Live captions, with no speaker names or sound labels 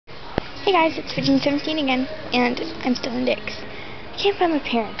Hey guys, it's 1517 again, and I'm still in Dick's. I can't find my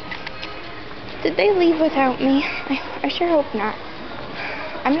parents. Did they leave without me? I sure hope not.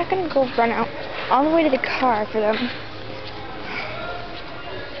 I'm not gonna go run out all the way to the car for them.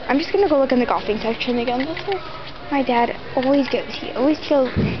 I'm just gonna go look in the golfing section again. That's where my dad always goes. He always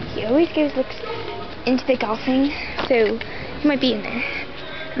goes looks into the golfing, so he might be in there.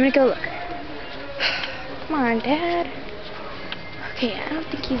 I'm gonna go look. Come on, Dad. Okay, I don't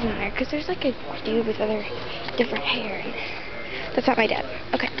think he's in there, because there's like a dude with other different hair, and that's not my dad.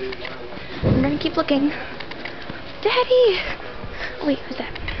 Okay. I'm gonna keep looking. Daddy! Oh, wait, who's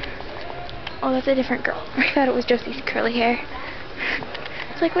that? Oh, that's a different girl. I thought it was Josie's curly hair.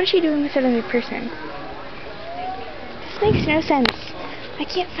 It's like, what is she doing with another person? This makes no sense. I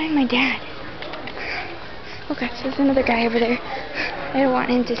can't find my dad. Okay, so there's another guy over there. I don't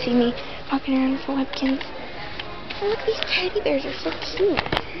want him to see me walking around with the Webkinz. Oh, look, these teddy bears are so cute.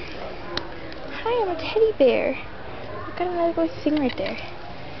 Hi, I'm a teddy bear. I've got another voice thing right there.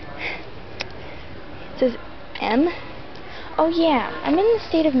 It says M. Oh yeah, I'm in the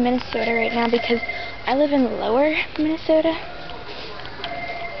state of Minnesota right now because I live in lower Minnesota.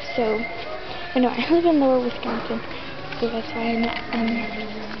 So, no, I live in lower Wisconsin. So that's why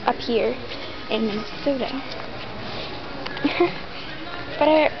I'm up here in Minnesota. But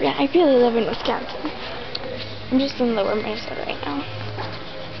I really live in Wisconsin. I'm just in lower Minnesota right now.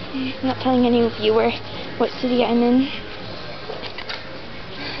 I'm not telling any of you what city I'm in.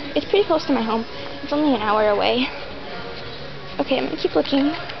 It's pretty close to my home. It's only an hour away. Okay, I'm gonna keep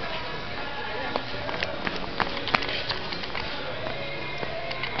looking.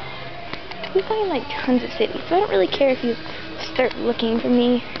 We find like tons of cities, so I don't really care if you start looking for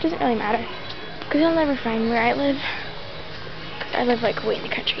me. It doesn't really matter, because you'll never find where I live. Because I live like way in the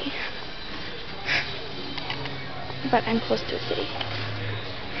country. But I'm close to a city.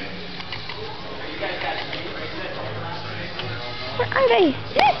 Where are they?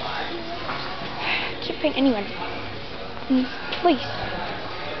 Can't find anyone. Please.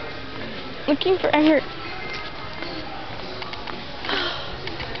 Looking forever.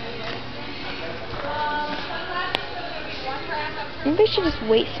 Maybe I should just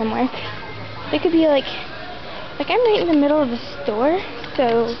wait somewhere. They could be like I'm right in the middle of a store,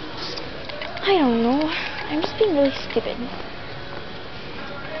 so I don't know. I'm just being really stupid.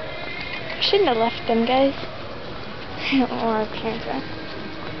 I shouldn't have left them, guys. I don't know where our parents are.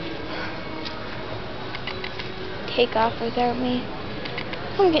 Take off without me.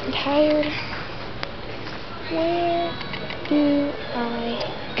 I'm getting tired. Where do I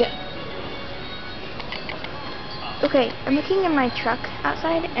go? Okay, I'm looking in my truck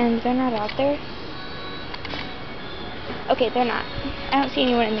outside, and they're not out there. Okay, they're not. I don't see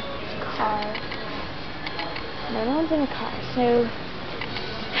anyone in the car. No one's in the car, so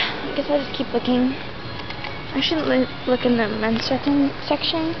I guess I'll just keep looking. I shouldn't look in the men's section.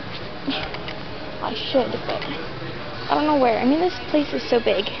 I should, but I don't know where. I mean, this place is so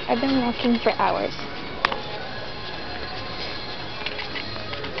big. I've been walking for hours.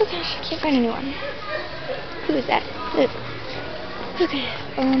 Oh gosh, I can't find anyone. Who is that? Okay,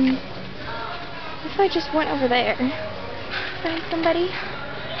 if I just went over there, find somebody.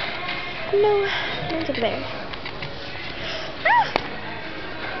 No one's over there.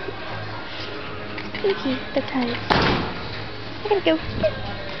 Stinky, the tides. I gotta go.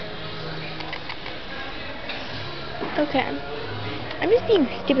 Okay. I'm just being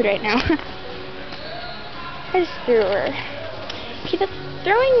stupid right now. I just threw her. Okay,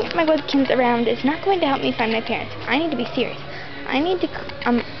 throwing my Webkinz around is not going to help me find my parents. I need to be serious. I need to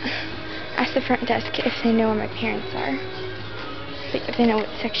ask the front desk if they know where my parents are. Like, if they know what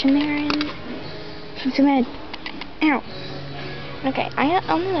section they're in. I'm so mad. Ow. Okay, I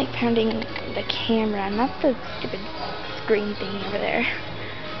only like pounding the camera, not the stupid screen thingy over there.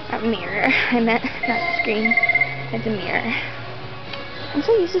 Not mirror. I meant not the screen. It's a mirror. I'm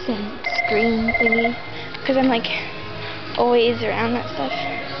so used to saying screen thingy because I'm like always around that stuff.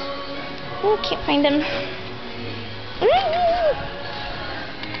 Oh, I can't find them.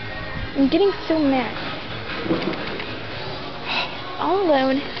 I'm getting so mad. All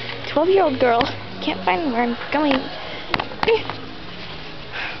alone, 12-year-old girl, can't find where I'm going.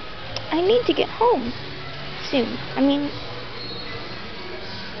 I need to get home soon. I mean,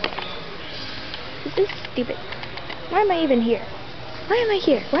 this is stupid. Why am I even here? Why am I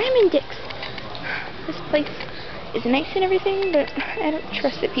here? Why am I in Dick's? This place is nice and everything, but I don't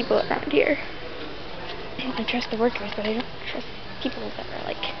trust the people around here. I trust the workers, but I don't trust people that are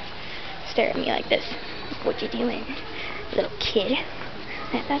like stare at me like this. What you doing, little kid?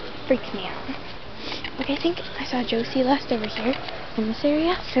 That freaks me out. Okay, I think I saw Josie last over here in this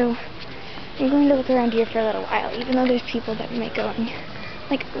area, so I'm going to look around here for a little while, even though there's people that might go and,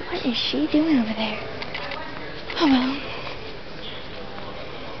 like, what is she doing over there? Oh well.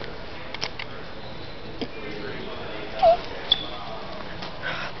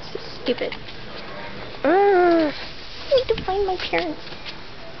 This is stupid. I need to find my parents.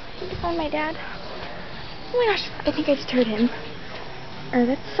 I need to find my dad. Oh my gosh, I think I just heard him. Or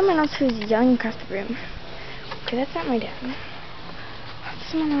that's someone else who's young across the room. Okay, that's not my dad. That's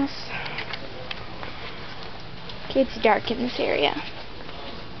someone else. Okay, it's dark in this area.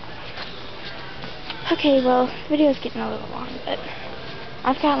 Okay, well, the video's getting a little long, but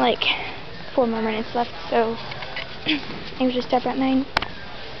I've got like 4 more minutes left, so I usually stop at 9.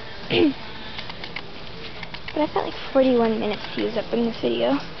 But I've got like 41 minutes to use up in this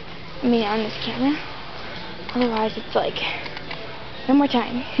video. I mean, on this camera. Otherwise, it's like, no more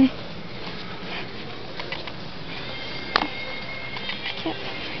time. I can't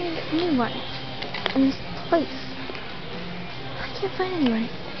find anyone in this place. I can't find anyone.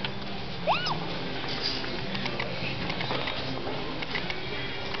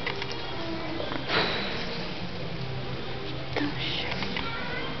 Gosh.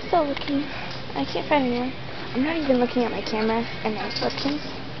 Still looking. I can't find anyone. I'm not even looking at my camera and my Webkinz.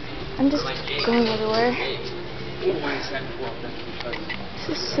 I'm just going everywhere. This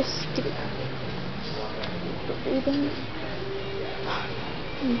is so stupid. Breathing.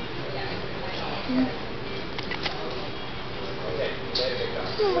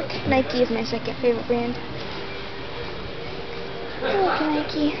 Oh, look, Nike is my second favorite brand. Oh, look,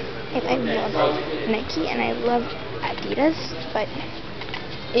 Nike. I love Nike and I love Adidas, but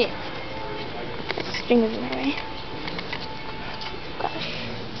the string is in my way. Gosh.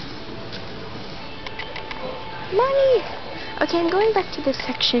 Money! Okay, I'm going back to this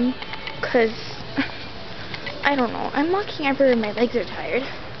section because I don't know. I'm walking everywhere. My legs are tired.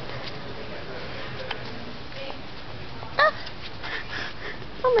 Ah!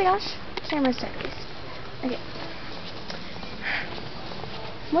 Oh my gosh. Camera's sideways. Okay.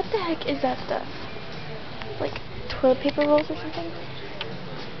 What the heck is that stuff? Like toilet paper rolls or something?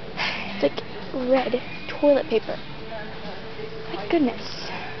 It's like red toilet paper. My goodness.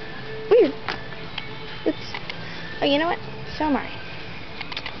 Weird. Oops. Oh, you know what? So am I.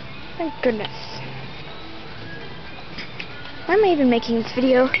 My goodness. Why am I even making this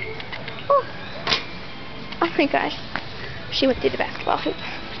video? Oh, oh my gosh. She went through the basketball hoop.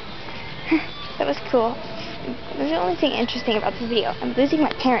 That was cool. There's the only thing interesting about this video. I'm losing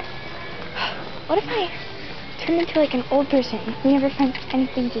my parents. What if I turn into like an old person who never finds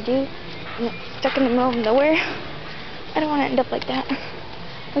anything to do and it's stuck in the middle of nowhere? I don't want to end up like that.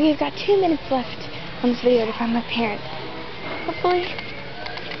 Okay, I've got 2 minutes left on this video to find my parents. Hopefully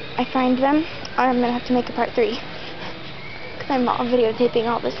I find them, or I'm going to have to make a part 3. Because I'm not videotaping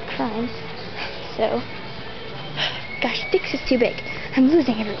all this crime. So, gosh, this is too big. I'm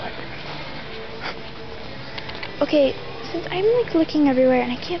losing everyone. Okay, since I'm like looking everywhere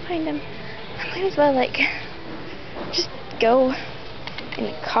and I can't find them, I might as well like just go in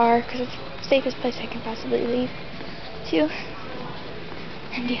the car because it's the safest place I can possibly leave to.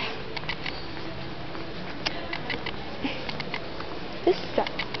 And yeah. This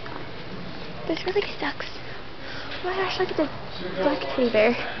sucks. This really sucks. Oh my gosh, look at the black teddy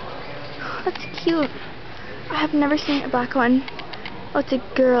bear. Oh, that's cute. I have never seen a black one. Oh, it's a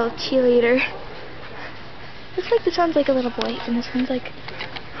girl cheerleader. Looks like this one's like a little boy, and this one's like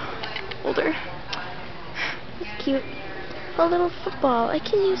older. It's cute. A little football. I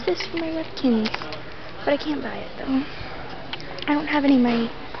can use this for my Webkinz, but I can't buy it though. I don't have any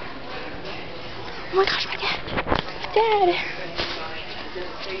money. Oh my gosh, my dad! Dad!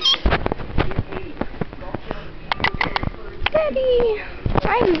 Daddy!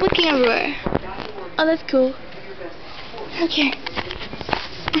 I'm looking everywhere. Oh, that's cool. Okay.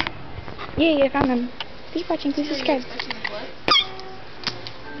 Yay, I found them. Thanks for watching. Please subscribe.